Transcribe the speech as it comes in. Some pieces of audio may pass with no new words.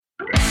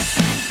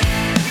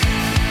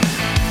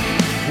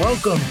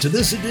Welcome to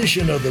this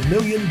edition of the $1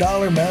 Million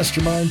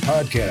Mastermind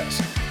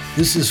Podcast.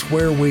 This is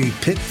where we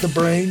pick the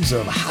brains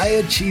of high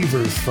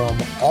achievers from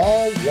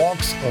all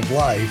walks of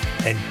life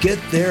and get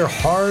their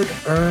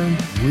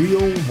hard-earned,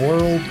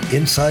 real-world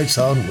insights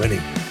on winning.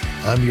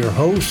 I'm your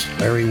host,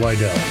 Larry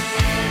Weidel.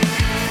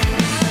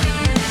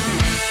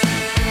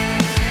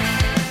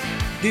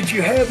 Did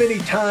you have any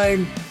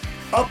time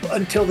up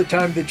until the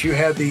time that you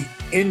had the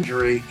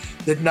injury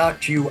that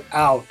knocked you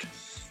out?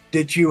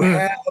 Did you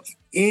have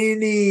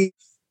any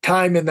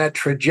time in that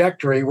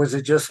trajectory? Was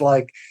it just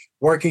like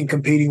working,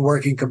 competing,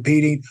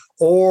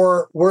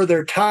 or were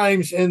there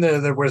times in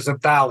there was the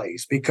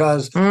valleys?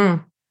 Because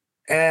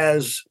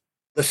as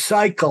the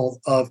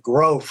cycle of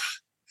growth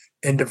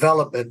and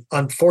development,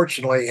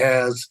 unfortunately,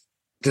 has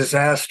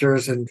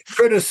disasters and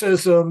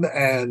criticism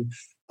and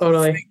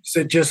things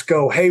that just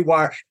go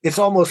haywire. It's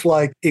almost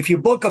like if you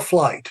book a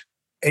flight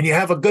and you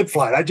have a good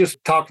flight. I just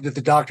talked to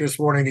the doctor this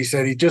morning. He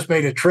said he just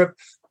made a trip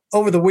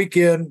over the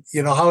weekend,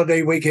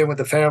 holiday weekend with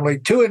the family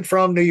to and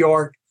from New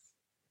York.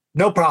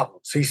 No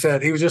problems. He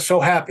said he was just so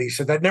happy. He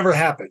said that never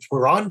happens.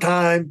 We're on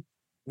time,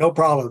 no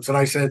problems. And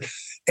I said,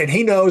 and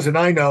he knows and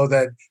I know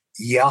that,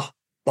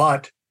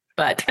 but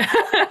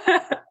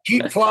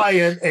keep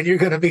flying and you're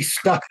going to be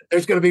stuck.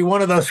 There's going to be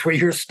one of those where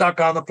you're stuck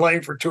on the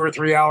plane for 2 or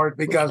 3 hours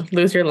because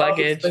lose your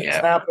luggage. Things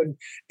happen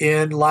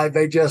in life.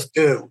 They just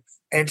do.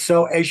 And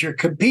so as you're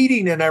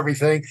competing and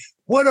everything,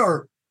 what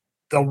are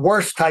the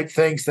worst type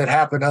things that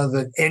happen other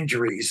than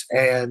injuries?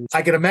 And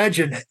I can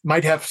imagine it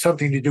might have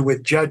something to do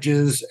with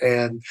judges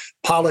and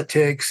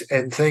politics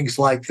and things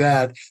like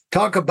that.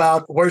 Talk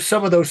about where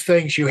some of those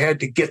things you had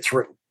to get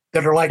through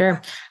that are like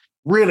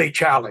really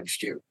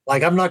challenged you.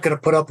 Like, I'm not going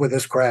to put up with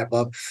this crap.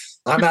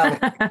 I'm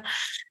out.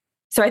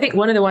 So I think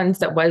one of the ones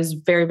that was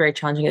very, very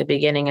challenging at the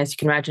beginning, as you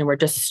can imagine, we're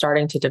just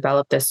starting to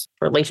develop this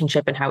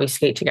relationship and how we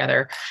skate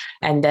together.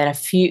 And then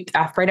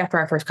right after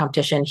our first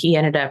competition, he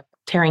ended up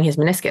tearing his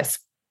meniscus.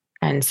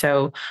 And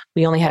so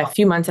we only had a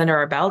few months under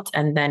our belt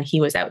and then he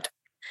was out.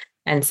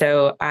 And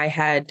so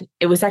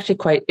it was actually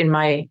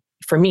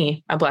for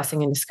me, a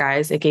blessing in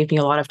disguise. It gave me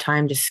a lot of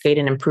time to skate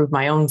and improve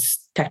my own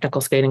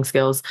technical skating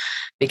skills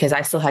because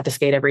I still had to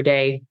skate every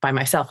day by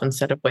myself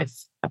instead of with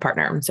a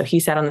partner. And so he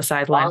sat on the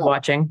sideline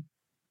watching.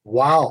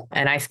 Wow.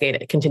 And I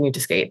continued to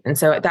skate. And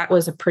so that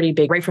was a pretty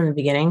big, right from the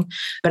beginning,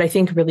 but I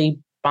think really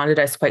bonded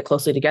us quite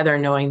closely together,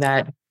 knowing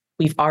that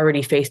we've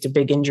already faced a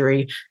big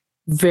injury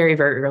very,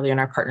 very early in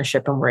our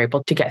partnership and we're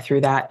able to get through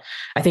that.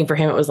 I think for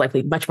him, it was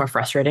likely much more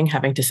frustrating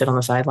having to sit on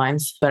the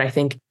sidelines. But I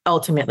think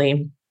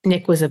ultimately,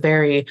 Nick was a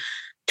very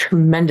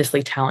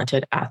tremendously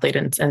talented athlete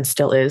and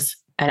still is.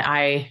 And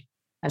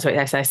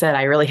as I said,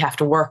 I really have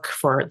to work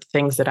for the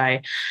things that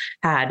I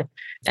had.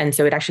 And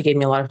so it actually gave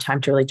me a lot of time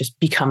to really just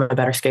become a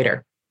better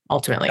skater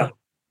ultimately. Yeah.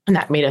 And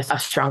that made us a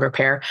stronger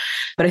pair.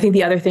 But I think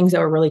the other things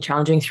that were really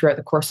challenging throughout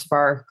the course of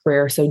our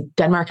career. So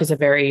Denmark is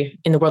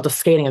in the world of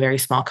skating, a very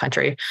small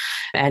country.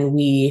 And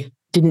we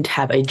didn't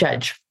have a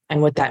judge.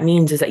 And what that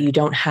means is that you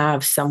don't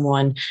have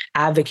someone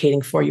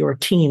advocating for your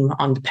team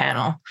on the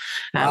panel,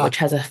 which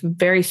has a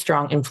very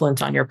strong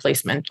influence on your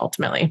placement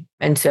ultimately.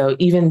 And so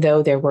even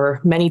though there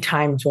were many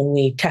times when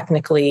we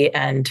technically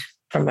and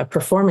from a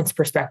performance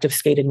perspective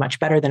skated much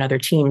better than other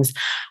teams,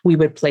 we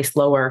would place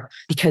lower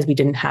because we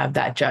didn't have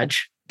that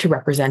judge to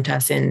represent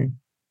us in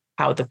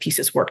how the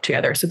pieces work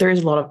together. So there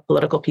is a lot of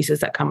political pieces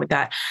that come with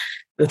that,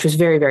 which was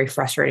very, very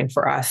frustrating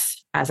for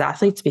us as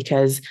athletes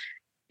because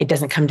it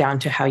doesn't come down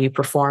to how you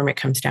perform. It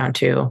comes down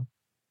to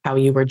how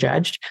you were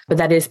judged. But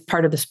that is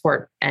part of the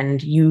sport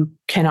and you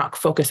cannot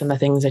focus on the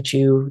things that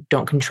you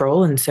don't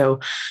control. And so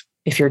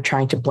if you're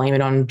trying to blame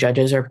it on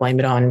judges or blame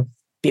it on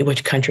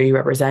which country you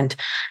represent,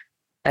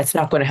 that's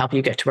not going to help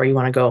you get to where you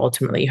want to go.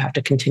 Ultimately, you have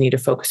to continue to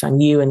focus on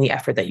you and the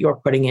effort that you're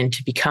putting in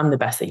to become the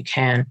best that you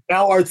can.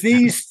 Now, are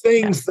these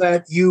things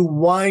that you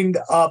wind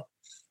up,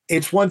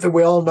 it's one thing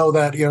we all know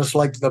that, it's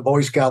like the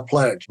Boy Scout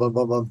pledge,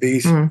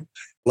 be,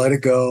 let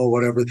it go,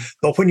 whatever.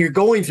 But when you're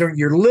going through,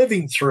 you're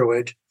living through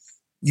it,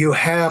 you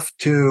have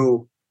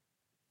to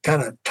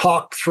kind of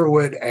talk through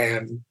it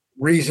and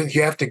reason.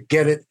 You have to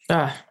get it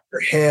in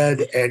your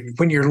head. And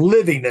when you're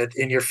living it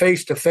and you're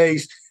face to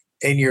face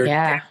and you're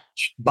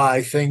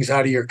by things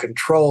out of your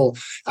control.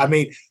 I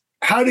mean,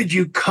 how did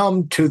you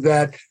come to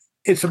that?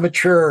 It's a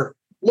mature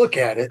look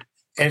at it.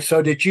 And so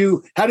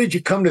how did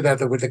you come to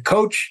that? With the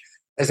coach,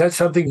 is that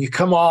something you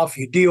come off,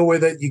 you deal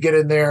with it, you get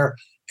in there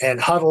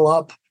and huddle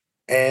up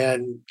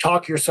and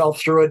talk yourself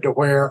through it to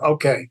where,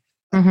 okay,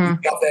 we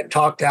got that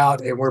talked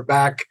out and we're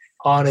back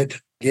on it,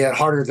 yet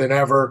harder than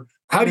ever.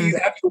 How do you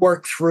have to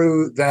work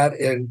through that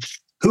and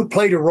who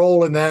played a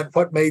role in that?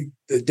 What made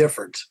the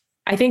difference?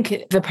 I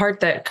think the part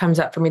that comes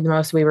up for me the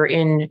most, we were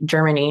in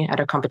Germany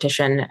at a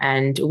competition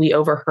and we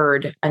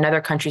overheard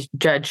another country's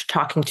judge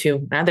talking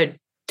to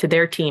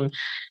their team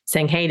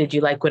saying, hey, did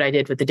you like what I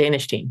did with the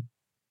Danish team?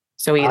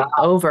 So we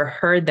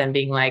overheard them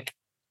being like,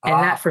 and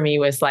that for me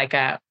was like,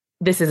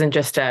 this isn't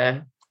just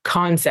a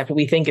concept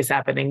we think is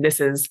happening. This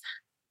is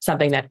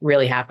something that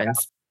really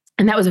happens.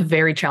 And that was a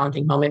very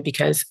challenging moment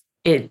because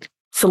it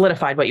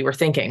solidified what you were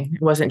thinking.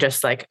 It wasn't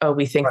just like, oh,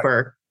 we think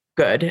we're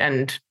good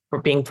and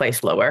we're being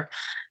placed lower.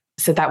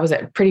 So that was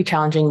a pretty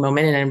challenging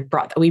moment. And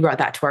we brought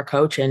that to our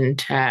coach.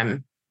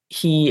 And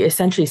he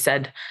essentially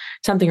said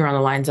something around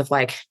the lines of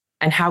like,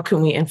 and how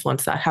can we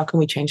influence that? How can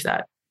we change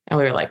that? And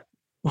we were like,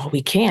 well,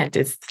 we can't.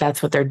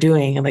 That's what they're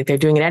doing. And like, they're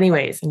doing it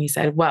anyways. And he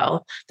said,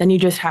 well, then you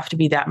just have to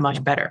be that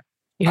much better.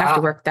 You have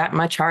to work that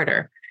much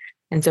harder.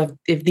 And so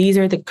if these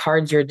are the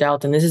cards you're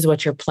dealt and this is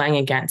what you're playing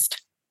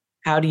against,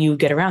 how do you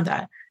get around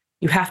that?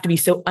 You have to be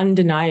so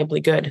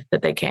undeniably good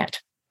that they can't.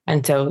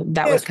 And so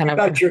that was kind of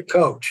about your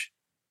coach.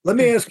 Let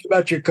me ask you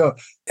about your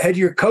coach. Had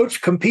your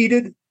coach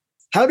competed?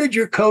 How did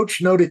your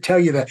coach know to tell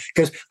you that?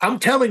 Because I'm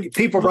telling you,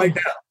 people right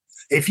now,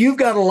 if you've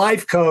got a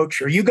life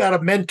coach or you got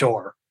a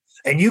mentor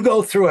and you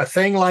go through a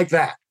thing like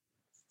that,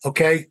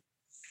 okay,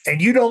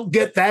 and you don't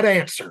get that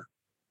answer,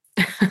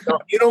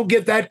 you don't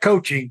get that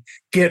coaching,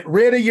 get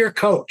rid of your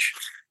coach,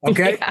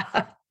 okay?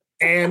 Yeah.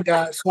 And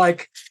it's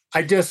like,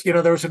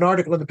 there was an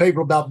article in the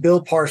paper about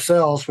Bill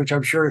Parcells, which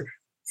I'm sure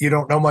you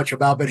don't know much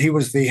about, but he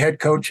was the head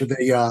coach of the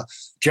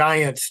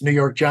New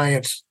York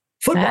Giants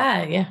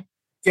football.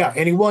 Yeah,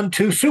 and he won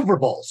 2 Super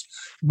Bowls.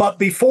 But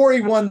before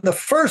he won the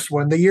first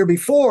one, the year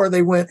before,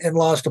 they went and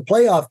lost a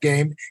playoff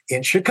game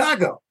in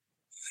Chicago.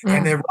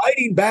 And they're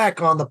riding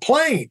back on the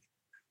plane.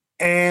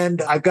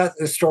 And I've got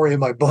this story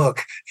in my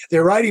book.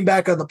 They're riding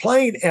back on the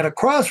plane, and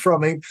across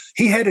from him,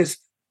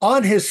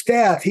 on his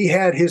staff, he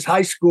had his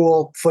high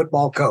school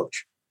football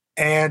coach.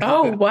 And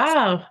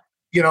wow.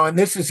 And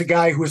this is a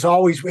guy who was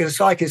always, it's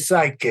like his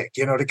sidekick,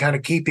 to kind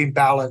of keep him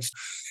balanced.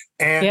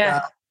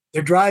 And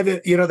they're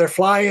driving, they're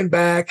flying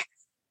back.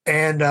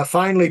 And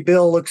finally,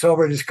 Bill looks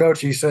over at his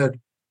coach. He said,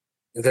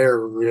 they're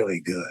really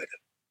good.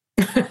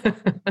 He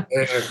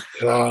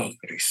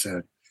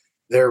said,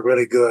 they're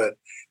really good.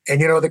 And,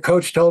 the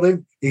coach told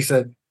him, he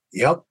said,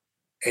 yep.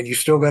 And you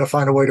still got to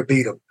find a way to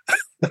beat them.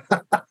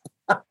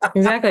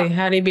 Exactly.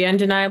 How do you be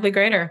undeniably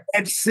greater?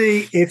 And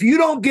see, if you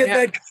don't get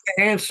that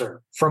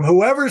answer from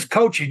whoever's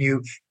coaching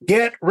you,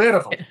 get rid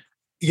of them.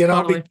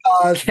 Totally.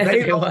 Because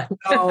they don't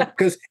know.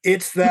 Because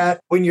it's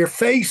that when you're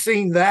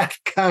facing that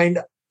kind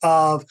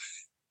of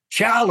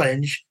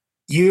challenge,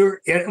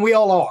 and we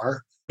all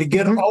are, to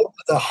get over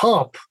the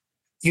hump,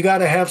 you got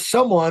to have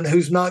someone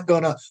who's not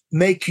going to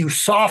make you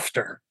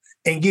softer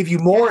and give you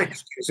more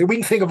excuses. We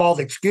can think of all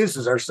the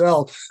excuses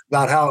ourselves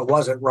about how it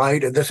wasn't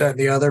right and this, that, and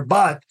the other.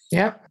 But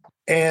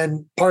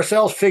and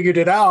Parcells figured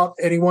it out,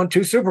 and he won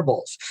 2 Super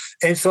Bowls.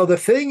 And so the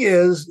thing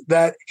is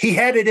that he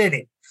had it in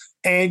him,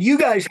 and you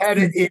guys had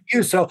it in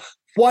you. So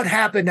what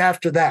happened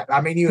after that?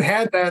 I mean, you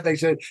had that. They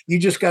said, you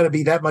just got to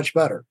be that much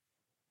better.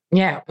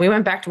 Yeah, we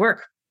went back to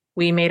work.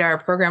 We made our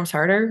programs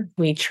harder.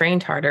 We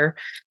trained harder,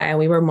 and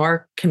we were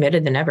more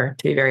committed than ever,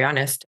 to be very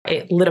honest.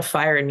 It lit a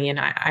fire in me. And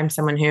I'm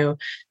someone who,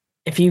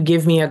 if you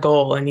give me a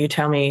goal and you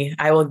tell me,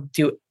 I will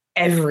do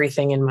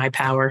everything in my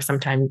power.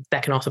 Sometimes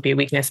that can also be a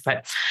weakness,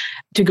 but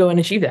to go and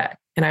achieve that.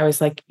 And I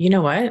was like, you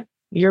know what?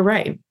 You're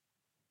right.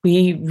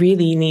 We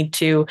really need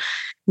to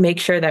make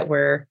sure that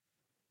we're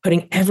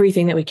putting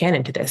everything that we can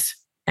into this.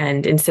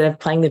 And instead of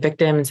playing the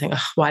victim and saying,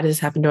 oh, why does this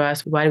happen to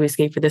us? Why do we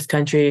escape for this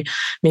country?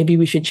 Maybe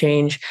we should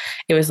change.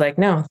 It was like,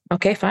 no,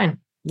 okay, fine.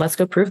 Let's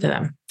go prove to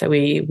them that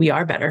we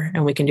are better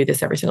and we can do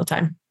this every single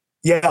time.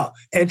 Yeah.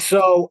 And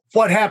so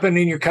what happened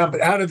in your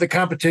company? How did the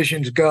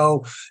competitions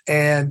go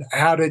and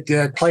how did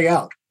it play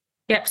out?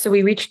 Yep. So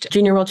we reached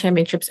junior world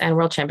championships and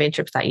world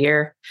championships that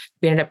year.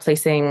 We ended up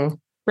placing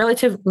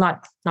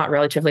not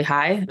relatively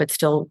high, but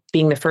still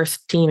being the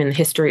first team in the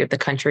history of the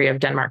country of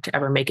Denmark to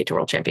ever make it to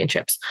world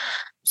championships.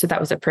 So that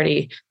was a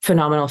pretty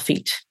phenomenal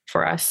feat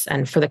for us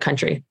and for the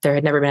country. There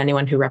had never been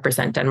anyone who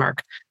represent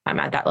Denmark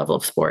at that level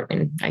of sport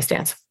in ice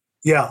dance.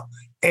 Yeah.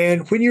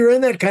 And when you're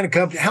in that kind of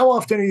company, how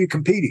often are you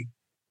competing?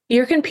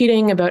 You're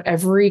competing about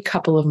every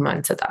couple of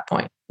months at that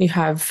point. You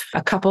have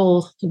a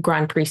couple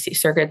Grand Prix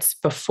circuits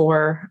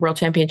before World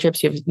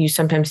Championships. You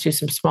sometimes do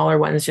some smaller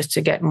ones just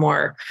to get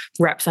more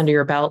reps under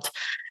your belt.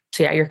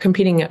 So yeah, you're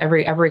competing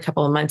every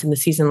couple of months, and the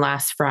season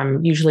lasts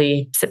from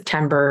usually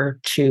September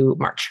to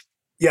March.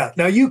 Yeah.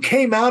 Now you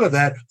came out of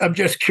that. I'm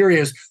just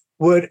curious,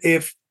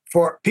 if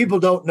for people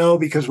don't know,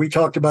 because we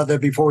talked about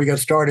that before we got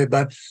started,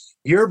 but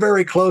you're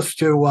very close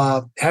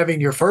to having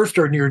your first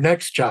or your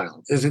next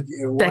child. Is it?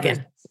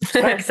 Second.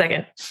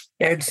 Second.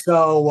 And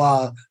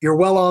so you're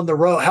well on the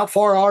road. How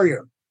far are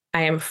you?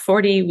 I am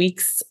 40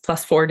 weeks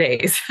plus 4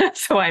 days.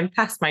 So I'm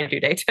past my due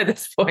date at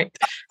this point.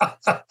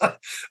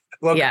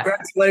 Well,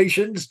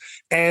 congratulations.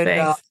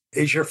 And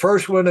is your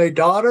first one a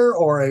daughter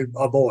or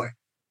a boy?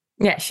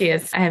 Yeah, she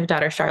is. I have a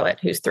daughter, Charlotte,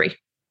 who's 3.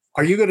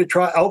 Are you going to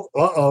try?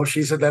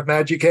 She's at that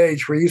magic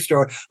age where you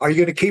start. Are you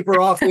going to keep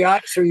her off the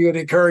ice, or are you going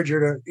to encourage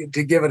her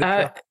to give it a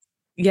try?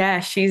 Yeah,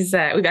 she's.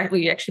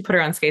 We actually put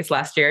her on skates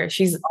last year.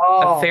 She's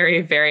a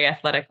very, very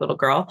athletic little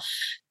girl.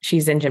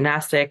 She's in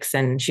gymnastics,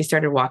 and she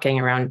started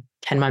walking around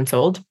 10 months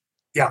old.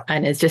 Yeah,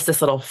 and it's just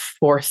this little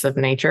force of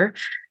nature.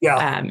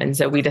 Yeah, and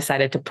so we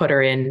decided to put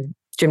her in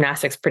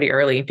gymnastics pretty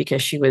early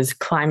because she was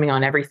climbing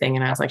on everything,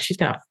 and I was like, she's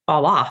going to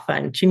fall off,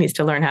 and she needs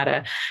to learn how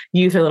to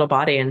use her little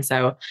body. And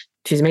so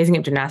she's amazing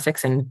at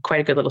gymnastics and quite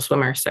a good little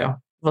swimmer. So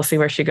we'll see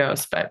where she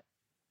goes. But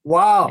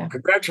wow, yeah.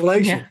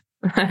 congratulations. Yeah.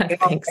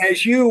 Thanks.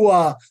 As you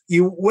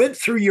went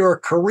through your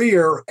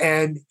career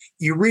and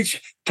you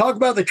talk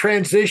about the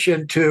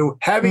transition to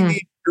having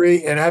the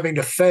injury and having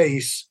to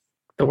face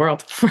the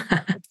world.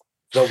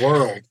 The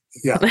world.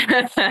 Yeah.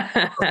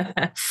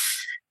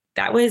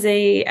 That was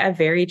a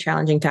very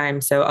challenging time.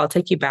 So I'll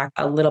take you back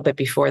a little bit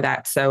before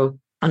that. So,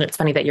 and it's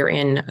funny that you're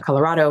in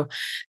Colorado.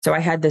 So I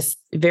had this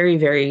very,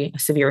 very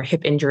severe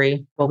hip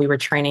injury while we were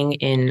training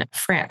in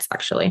France,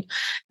 actually,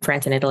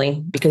 France and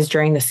Italy, because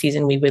during the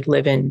season we would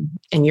live in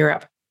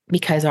Europe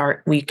because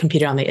we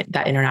competed on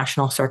that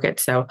international circuit.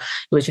 So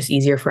it was just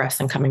easier for us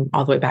than coming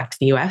all the way back to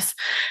the US.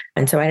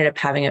 And so I ended up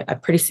having a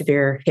pretty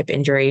severe hip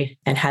injury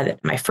and had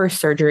my first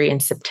surgery in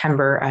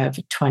September of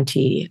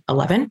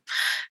 2011.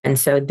 And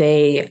so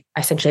they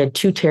essentially had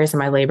 2 tears in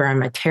my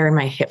labrum, a tear in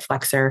my hip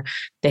flexor.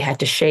 They had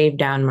to shave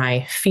down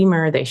my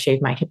femur. They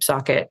shaved my hip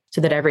socket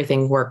so that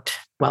everything worked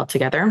well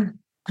together.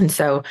 And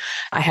so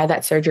I had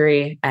that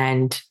surgery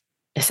and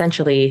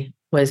essentially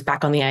was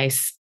back on the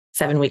ice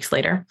 7 weeks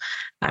later.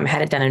 I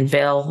had it done in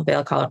Vail,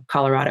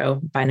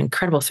 Colorado by an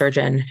incredible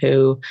surgeon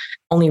who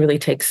only really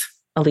takes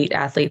elite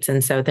athletes.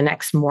 And so the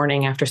next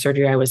morning after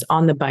surgery, I was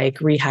on the bike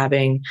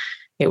rehabbing.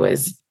 It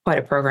was quite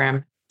a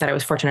program that I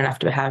was fortunate enough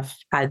to have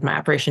had my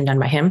operation done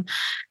by him.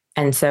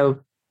 And so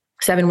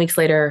 7 weeks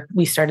later,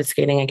 we started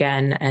skating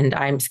again, and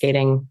I'm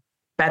skating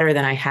better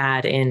than I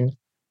had in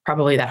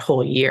probably that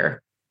whole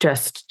year.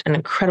 Just an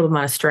incredible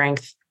amount of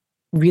strength,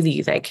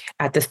 really like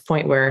at this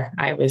point where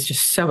I was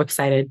just so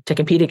excited to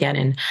compete again.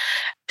 And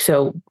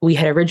so we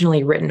had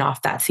originally written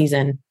off that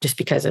season just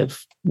because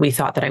we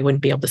thought that I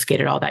wouldn't be able to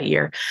skate at all that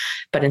year.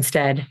 But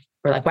instead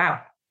we're like,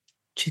 wow,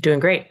 she's doing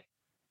great.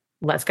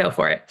 Let's go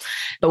for it.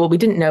 But what we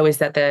didn't know is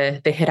that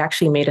they had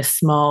actually made a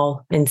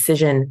small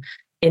incision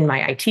in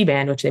my IT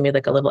band, which they made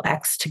like a little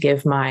X to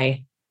give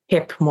my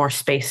hip more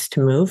space to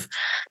move.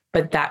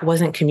 But that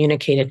wasn't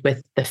communicated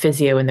with the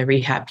physio and the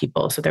rehab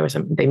people. So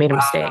they made a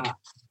mistake.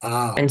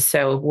 And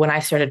so when I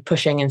started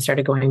pushing and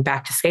started going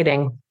back to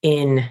skating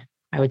in,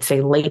 I would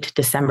say late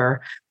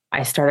December,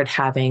 I started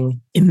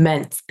having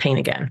immense pain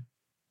again.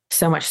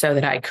 So much so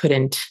that I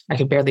could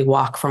barely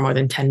walk for more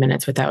than 10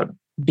 minutes without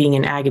being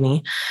in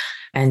agony.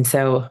 And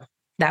so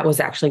that was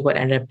actually what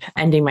ended up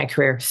ending my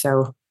career.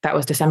 So that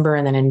was December.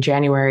 And then in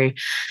January,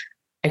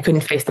 I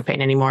couldn't face the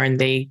pain anymore, and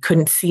they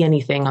couldn't see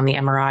anything on the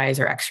MRIs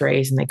or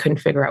X-rays, and they couldn't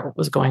figure out what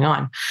was going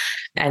on.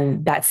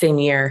 And that same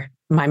year,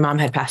 my mom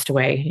had passed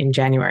away in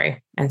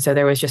January. And so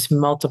there was just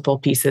multiple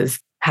pieces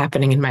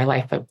happening in my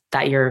life. But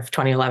that year of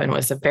 2011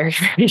 was a very,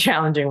 very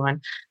challenging one.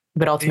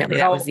 But ultimately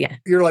that was the end.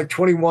 You're like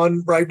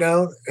 21 right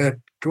now at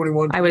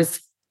 21? I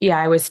was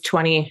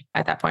 20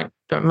 at that point.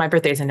 My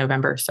birthday's in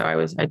November. So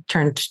I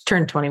turned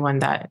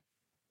 21 at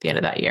the end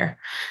of that year.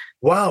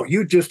 Wow.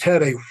 You just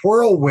had a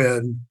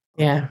whirlwind.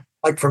 Yeah.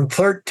 Like from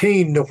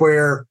 13 to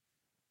where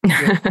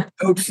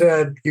coach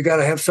said, you got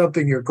to have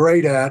something you're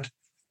great at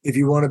if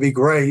you want to be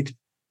great.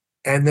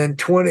 And then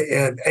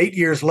 8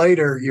 years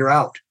later, you're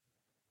out.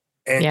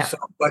 And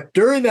but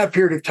during that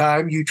period of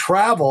time, you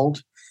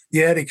traveled,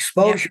 you had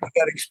exposure,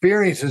 you had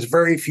experiences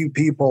very few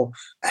people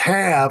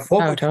have.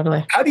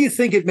 Totally. How do you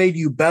think it made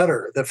you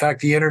better, the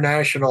fact the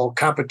international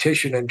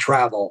competition and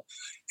travel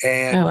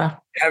and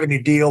having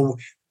to deal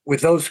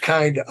with those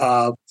kind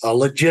of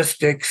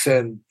logistics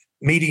and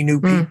meeting new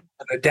people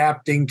and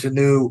adapting to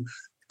new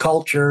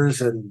cultures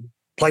and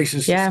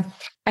places? Yeah,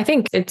 I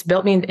think it's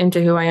built me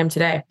into who I am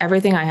today.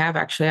 Everything I have,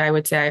 actually, I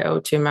would say I owe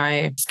to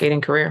my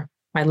skating career.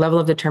 My level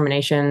of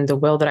determination, the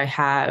will that I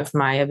have,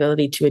 my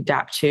ability to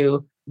adapt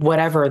to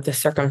whatever the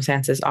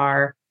circumstances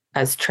are,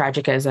 as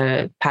tragic as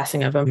a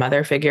passing of a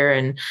mother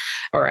figure,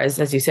 or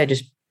as you said,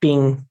 just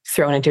being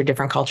thrown into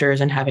different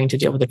cultures and having to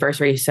deal with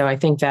adversity. So I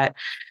think that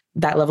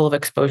level of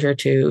exposure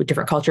to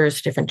different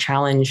cultures, different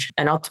challenge,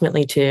 and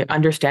ultimately to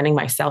understanding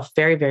myself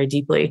very, very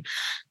deeply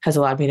has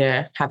allowed me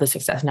to have the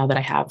success now that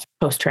I have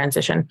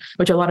post-transition,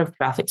 which a lot of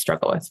athletes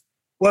struggle with.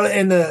 Well,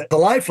 and the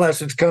life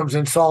lessons comes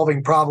in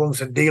solving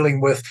problems and dealing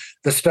with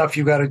the stuff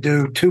you got to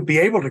do to be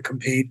able to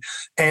compete.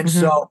 And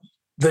so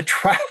the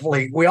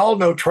traveling, we all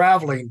know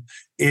traveling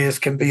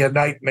can be a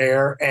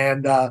nightmare.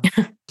 And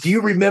do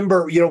you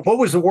remember, what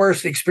was the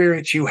worst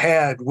experience you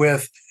had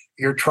with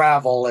your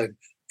travel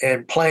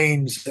and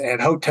planes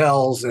and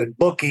hotels and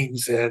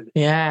bookings and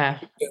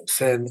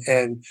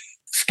and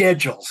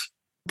schedules?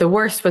 The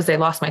worst was they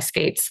lost my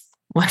skates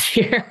one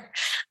year,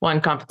 one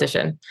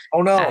competition.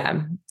 Oh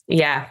no.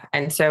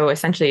 And so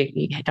essentially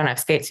you don't have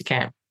skates, you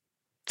can't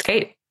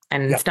skate.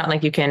 And it's not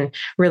like you can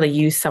really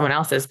use someone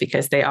else's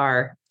because they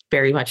are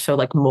very much so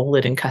like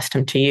molded and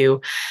custom to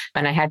you.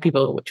 And I had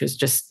people, which was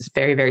just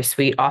very, very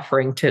sweet,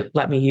 offering to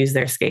let me use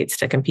their skates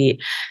to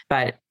compete.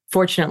 But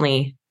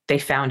fortunately, they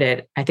found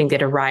it. I think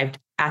it arrived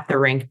at the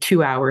rink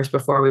 2 hours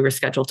before we were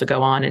scheduled to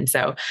go on. And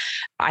so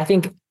I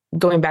think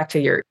going back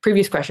to your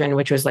previous question,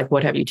 which was like,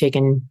 what have you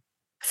taken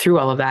through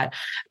all of that,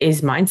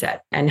 is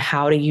mindset. And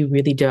how do you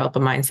really develop a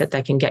mindset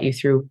that can get you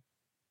through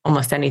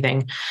almost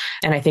anything?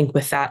 And I think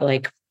with that,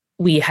 like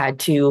we had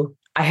to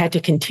I had to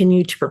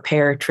continue to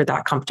prepare for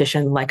that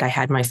competition like I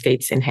had my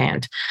skates in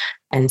hand.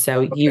 And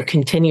so you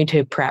continue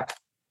to prep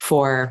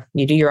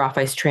you do your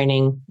off-ice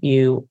training,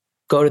 you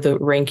go to the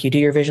rink, you do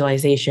your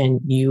visualization,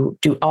 you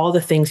do all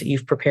the things that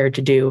you've prepared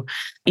to do,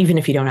 even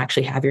if you don't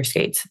actually have your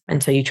skates.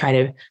 And so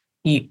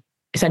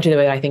essentially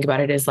the way I think about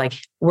it is like,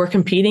 we're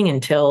competing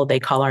until they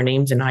call our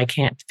names and I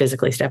can't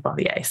physically step on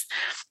the ice.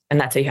 And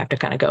that's how you have to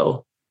kind of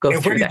go through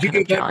that. Where did you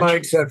get that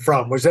mindset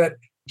from? Was that,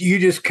 you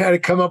just kind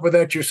of come up with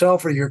that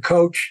yourself, or your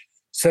coach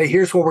say,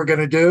 here's what we're going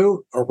to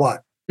do, or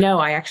what? No,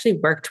 I actually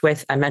worked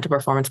with a mental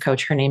performance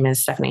coach. Her name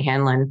is Stephanie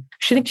Hanlon.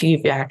 She thinks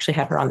you've actually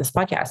had her on this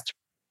podcast.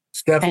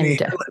 Stephanie,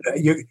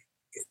 you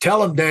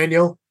tell him,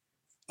 Daniel.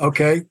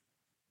 Okay.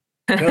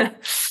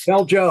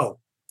 Tell Joe.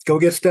 Go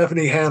get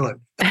Stephanie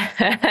Hanlon.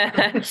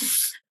 How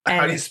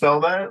do you spell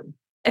that?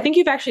 I think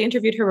you've actually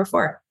interviewed her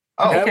before.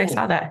 Oh, I think I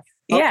saw that.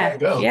 Okay,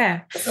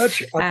 yeah. I thought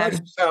she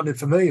sounded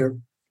familiar.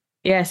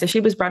 Yeah, so she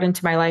was brought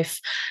into my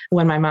life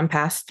when my mom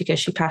passed, because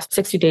she passed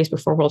 60 days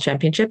before World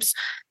Championships.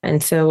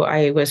 And so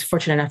I was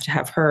fortunate enough to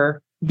have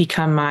her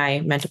become my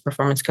mental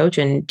performance coach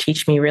and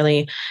teach me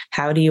really,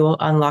 how do you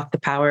unlock the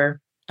power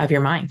of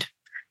your mind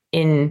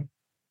in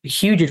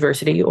huge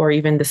adversity, or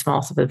even the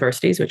smallest of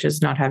adversities, which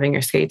is not having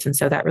your skates. And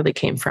so that really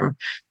came from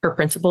her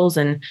principles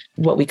and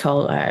what we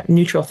call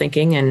neutral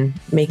thinking, and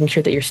making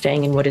sure that you're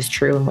staying in what is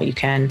true and what you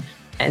can,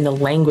 and the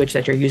language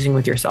that you're using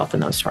with yourself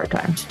in those hard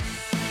times.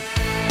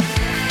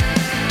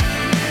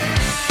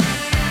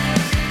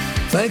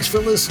 Thanks for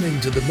listening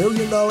to the $1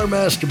 Million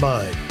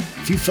Mastermind.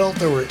 If you felt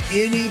there were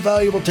any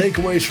valuable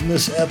takeaways from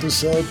this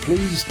episode,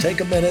 please take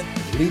a minute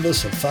and leave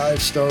us a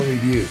 5-star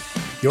review.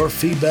 Your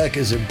feedback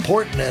is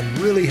important and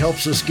really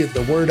helps us get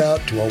the word out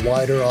to a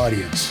wider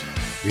audience.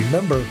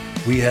 Remember,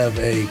 we have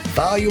a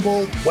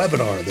valuable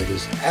webinar that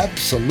is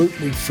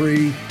absolutely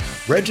free.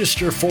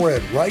 Register for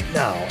it right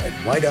now at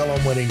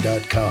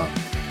whitealumwinning.com.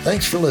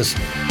 Thanks for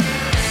listening.